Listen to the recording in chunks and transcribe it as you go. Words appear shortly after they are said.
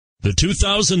The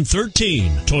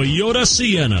 2013 Toyota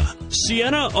Sienna.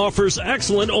 Sienna offers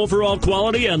excellent overall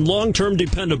quality and long-term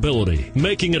dependability,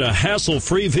 making it a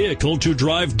hassle-free vehicle to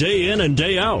drive day in and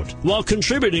day out, while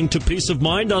contributing to peace of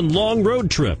mind on long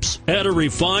road trips. Add a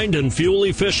refined and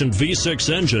fuel-efficient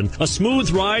V6 engine, a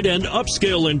smooth ride, and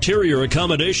upscale interior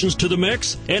accommodations to the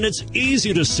mix, and it's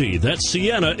easy to see that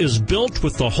Sienna is built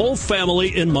with the whole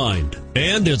family in mind.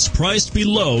 And it's priced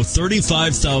below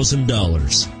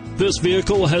 $35,000. This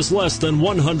vehicle has less than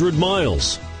 100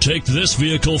 miles. Take this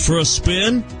vehicle for a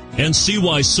spin and see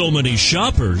why so many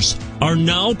shoppers are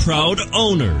now proud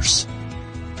owners.